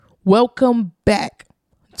Welcome back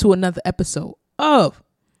to another episode of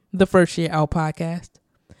the First Year Out Podcast,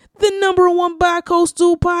 the number one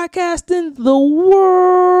bi-coastal podcast in the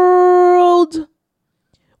world,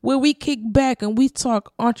 where we kick back and we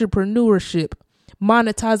talk entrepreneurship,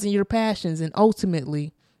 monetizing your passions, and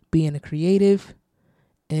ultimately being a creative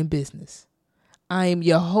in business. I am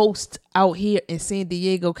your host out here in San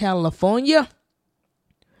Diego, California,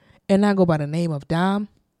 and I go by the name of Dom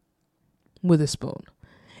Witherspoon.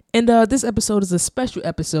 And this episode is a special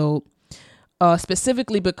episode,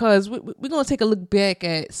 specifically because we're going to take a look back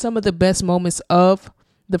at some of the best moments of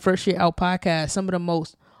the First Year Out podcast, some of the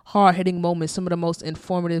most hard-hitting moments, some of the most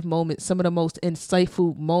informative moments, some of the most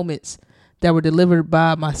insightful moments that were delivered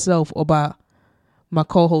by myself or by my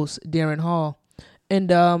co-host, Darren Hall.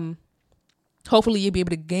 And hopefully you'll be able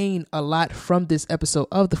to gain a lot from this episode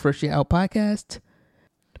of the First Year Out podcast.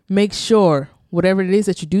 Make sure whatever it is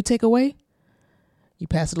that you do take away, you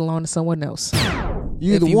pass it along to someone else.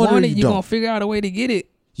 If you want it, you're going to figure out a way to get it.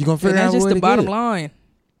 You're going to figure out a way to get it. That's just the bottom line.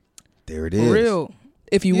 There it is. For real.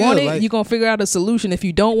 If you want it, you're going to figure out a solution. If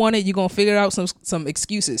you don't want it, you're going to figure out some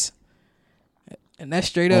excuses. And that's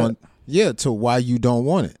straight up. Yeah, to why you don't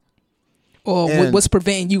want it. Or what's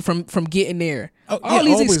preventing you from getting there. All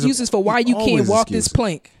these excuses for why you can't walk this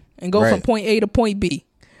plank and go from point A to point B.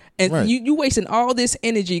 And you wasting all this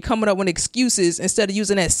energy coming up with excuses instead of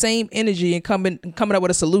using that same energy and coming up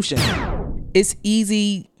with a solution. It's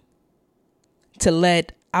easy to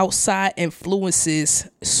let outside influences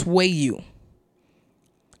sway you.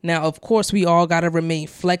 Now, of course, we all got to remain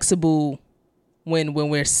flexible when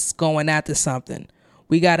we're going after something.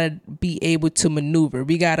 We got to be able to maneuver.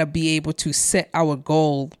 We got to be able to set our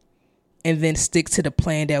goal and then stick to the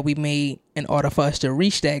plan that we made in order for us to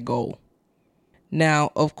reach that goal.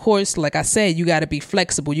 Now, of course, like I said, you got to be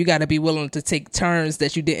flexible. You got to be willing to take turns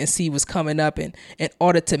that you didn't see was coming up in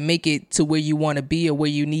order to make it to where you want to be or where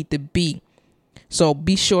you need to be. So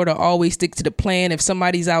be sure to always stick to the plan. If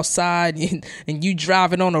somebody's outside and you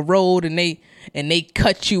driving on a road and they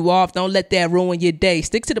cut you off, don't let that ruin your day.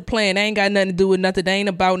 Stick to the plan. That ain't got nothing to do with nothing. That ain't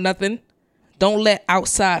about nothing. Don't let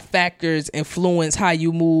outside factors influence how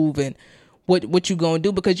you move and what you gonna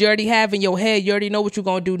do, because you already have in your head, you already know what you're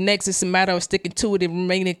gonna do next. It's a matter of sticking to it and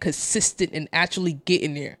remaining consistent and actually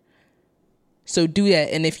getting there. So do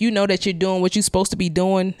that. And if you know that you're doing what you're supposed to be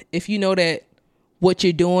doing, if you know that what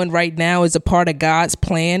you're doing right now is a part of God's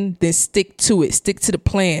plan, then stick to it. Stick to the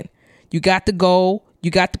plan. You got the goal,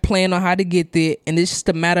 you got the plan on how to get there, and it's just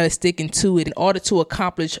a matter of sticking to it in order to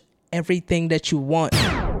accomplish everything that you want.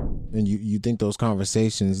 And you think those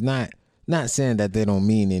conversations, not saying that they don't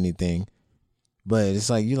mean anything, but it's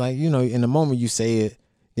like, in the moment you say it,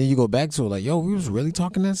 then you go back to it like, yo, we was really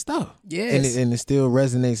talking that stuff. Yes. And it still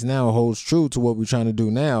resonates now, holds true to what we're trying to do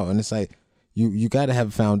now. And it's like, you got to have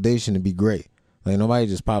a foundation to be great. Like, nobody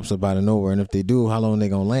just pops up out of nowhere. And if they do, how long they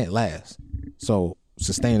going to last? So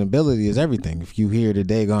sustainability is everything. If you here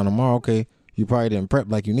today, gone tomorrow, okay, you probably didn't prep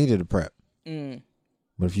like you needed to prep.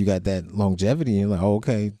 But if you got that longevity, you're like, oh,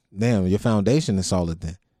 okay, damn, your foundation is solid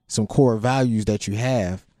then. Some core values that you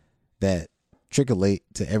have that trickleate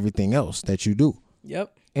to everything else that you do.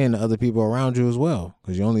 Yep. And the other people around you as well,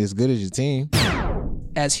 because you're only as good as your team.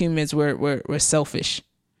 As humans, we're selfish.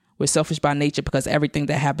 We're selfish by nature because everything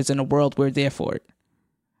that happens in the world, we're there for it.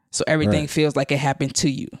 So everything feels like it happened to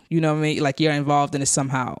you. You know what I mean? Like you're involved in it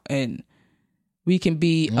somehow. And we can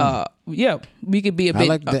be, we could be a bit. I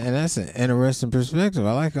like that, and that's an interesting perspective.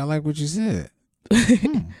 I like what you said.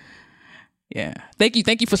 Yeah.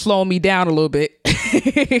 Thank you for slowing me down a little bit.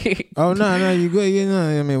 Oh, no, you good.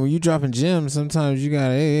 I mean, when you dropping gems, sometimes you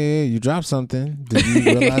gotta, hey, you drop something. Did you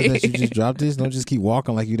realize that you just dropped this? Don't just keep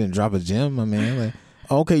walking like you didn't drop a gem, my man. Like,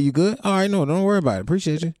 okay, you good? All right, no, don't worry about it.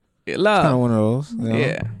 Appreciate you. Love. Kind of one of those. You know?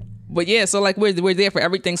 Yeah. But yeah, so like we're there for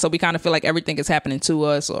everything, so we kind of feel like everything is happening to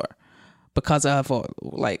us or because of, or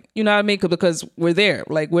like, you know what I mean? Because we're there.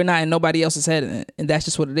 Like, we're not in nobody else's head, and that's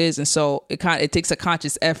just what it is. And so it takes a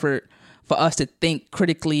conscious effort for us to think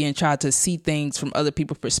critically and try to see things from other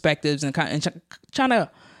people's perspectives and trying to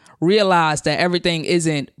realize that everything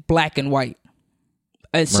isn't black and white.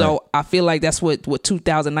 And so I feel like that's what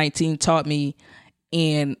 2019 taught me.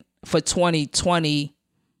 And for 2020,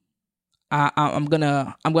 I'm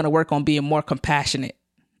gonna work on being more compassionate,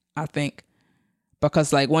 I think,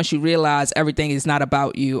 because like once you realize everything is not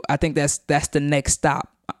about you, I think that's the next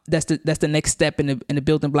stop. That's the next step in the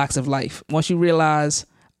building blocks of life. Once you realize,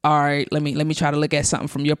 all right, let me try to look at something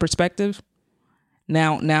from your perspective.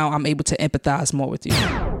 Now I'm able to empathize more with you.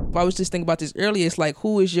 I was just thinking about this earlier. It's like,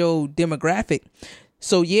 who is your demographic?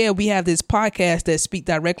 So yeah, we have this podcast that speak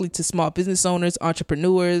directly to small business owners,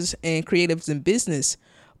 entrepreneurs, and creatives in business.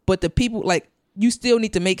 But the people, like, you still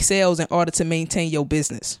need to make sales in order to maintain your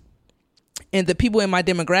business. And the people in my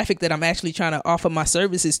demographic that I'm actually trying to offer my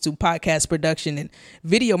services to, podcast production and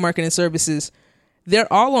video marketing services,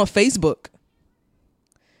 they're all on Facebook.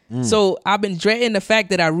 So I've been dreading the fact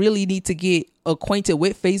that I really need to get acquainted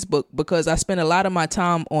with Facebook, because I spend a lot of my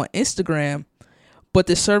time on Instagram, but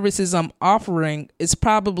the services I'm offering is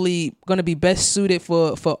probably going to be best suited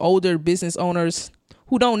for older business owners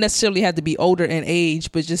who don't necessarily have to be older in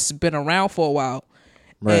age, but just been around for a while.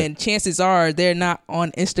 Right. And chances are they're not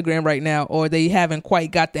on Instagram right now, or they haven't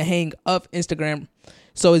quite got the hang of Instagram.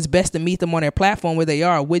 So it's best to meet them on their platform where they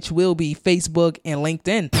are, which will be Facebook and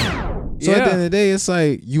LinkedIn. So at the end of the day, it's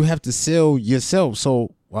like you have to sell yourself.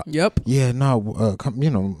 So yep. Yeah, no,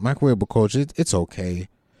 microwave coach, it's okay.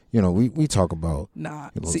 We talk about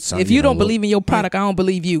if you don't believe in your product, I don't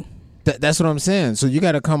believe you. That's what I'm saying. So you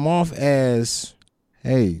got to come off as,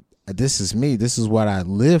 hey, this is me. This is what I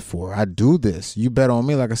live for. I do this. You bet on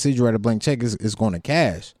me. Like I said, you write a blank check, it's going to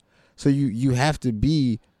cash. So you have to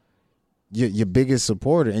be your biggest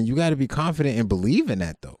supporter, and you got to be confident and believe in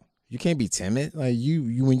that, though. You can't be timid. Like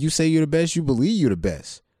you when you say you're the best, you believe you're the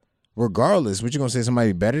best. Regardless, what you gonna say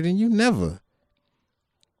somebody better than you? Never.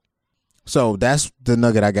 So that's the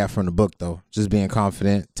nugget I got from the book, though. Just being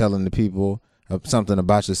confident, telling the people something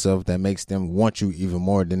about yourself that makes them want you even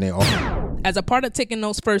more than they are. As a part of taking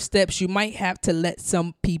those first steps, you might have to let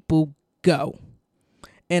some people go.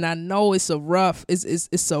 And I know it's a rough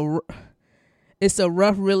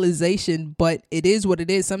realization, but it is what it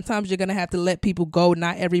is. Sometimes you're going to have to let people go.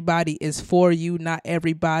 Not everybody is for you. Not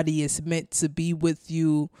everybody is meant to be with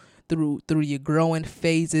you through your growing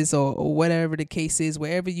phases or whatever the case is.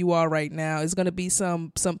 Wherever you are right now, it's going to be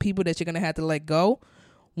some people that you're going to have to let go.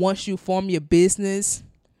 Once you form your business,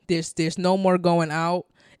 there's no more going out.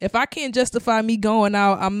 If I can't justify me going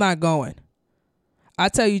out, I'm not going. I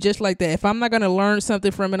tell you just like that. If I'm not going to learn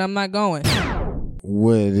something from it, I'm not going.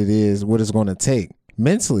 What it's going to take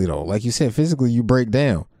mentally, though. Like you said, physically, you break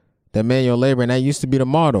down. That manual labor, and that used to be the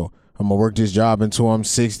motto. I'm going to work this job until I'm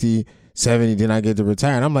 60, 70, then I get to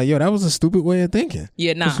retire. And I'm like, yo, that was a stupid way of thinking.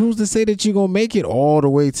 Yeah, nah. 'Cause who's to say that you're going to make it all the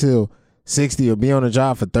way till 60 or be on a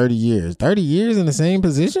job for 30 years? 30 years in the same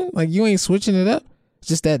position? Like, you ain't switching it up? It's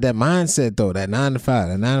just that mindset, though, that 9 to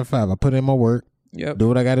 5. I put in my work, do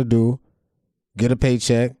what I got to do, get a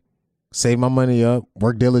paycheck, save my money up,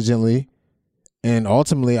 work diligently, and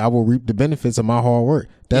ultimately I will reap the benefits of my hard work.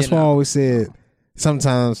 That's why I always said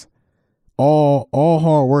sometimes all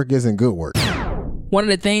hard work isn't good work. One of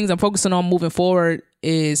the things I'm focusing on moving forward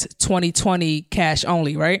is 2020 cash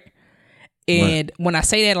only, right? And when I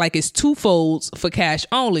say that, like, it's twofolds for cash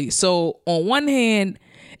only. So on one hand,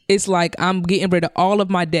 it's like I'm getting rid of all of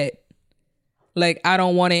my debt. Like, I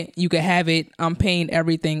don't want it. You can have it. I'm paying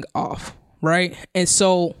everything off, right? And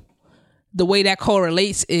so the way that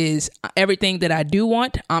correlates is everything that I do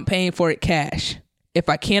want, I'm paying for it cash. If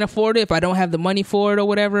I can't afford it, if I don't have the money for it or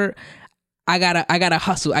whatever, I gotta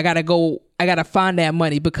hustle. I gotta find that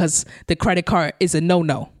money, because the credit card is a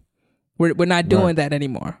no-no. We're not doing that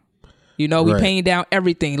anymore. We're paying down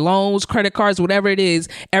everything, loans, credit cards, whatever it is.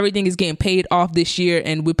 Everything is getting paid off this year,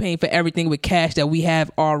 and we're paying for everything with cash that we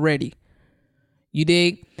have already. You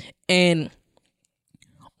dig? And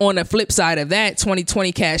on the flip side of that,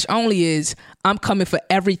 2020 cash only is I'm coming for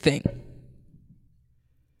everything.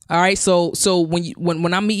 All right. So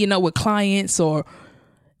when I'm meeting up with clients, or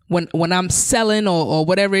when I'm selling or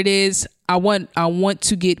whatever it is, I want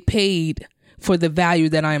to get paid for the value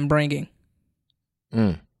that I am bringing.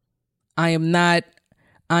 I am not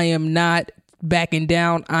backing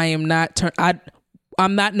down. I'm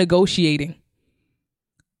not negotiating.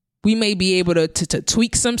 We may be able to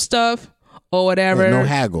tweak some stuff or whatever. No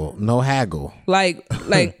haggle. Like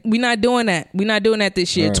we're not doing that. We're not doing that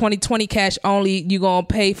this year. 2020 cash only. You're going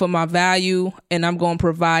to pay for my value, and I'm going to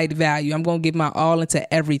provide value. I'm going to give my all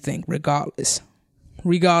into everything, regardless.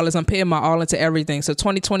 I'm paying my all into everything. So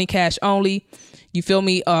 2020 cash only. You feel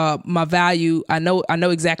me? My value. I know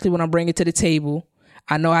exactly what I'm bringing to the table.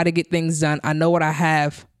 I know how to get things done. I know what I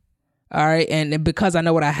have. All right. And because I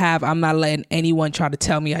know what I have, I'm not letting anyone try to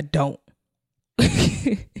tell me I don't.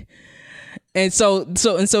 And so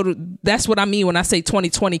that's what I mean when I say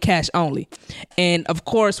 2020 cash only. And of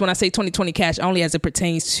course, when I say 2020 cash only, as it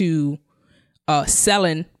pertains to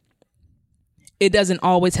selling, it doesn't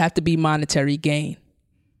always have to be monetary gain.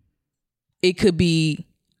 It could be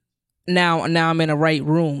now I'm in the right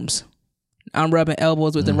rooms. I'm rubbing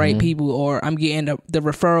elbows with the right people, or I'm getting the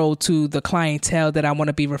referral to the clientele that I want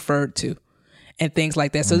to be referred to. and things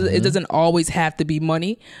like that. So it doesn't always have to be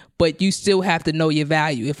money, but you still have to know your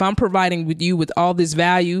value. If I'm providing with you with all this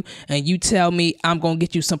value and you tell me I'm going to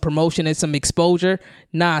get you some promotion and some exposure,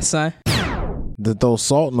 nah, son. To throw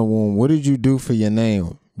salt in the wound, what did you do for your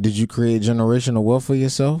name? Did you create generational wealth for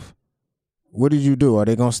yourself? What did you do? Are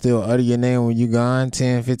they going to still utter your name when you gone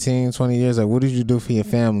 10, 15, 20 years? Like, what did you do for your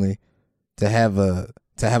family to have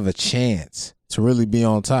a chance to really be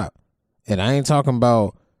on top? And I ain't talking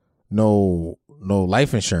about no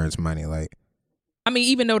life insurance money. Like, I mean,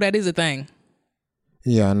 even though that is a thing.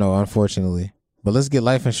 Yeah, I know, unfortunately. But let's get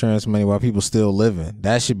life insurance money while people still living.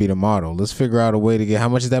 That should be the motto. Let's figure out a way to get, how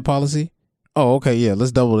much is that policy? Oh, okay, yeah,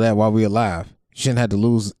 let's double that while we're alive. You shouldn't have to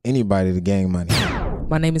lose anybody to gain money.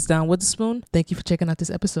 My name is Don Witherspoon. Thank you for checking out this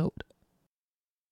episode.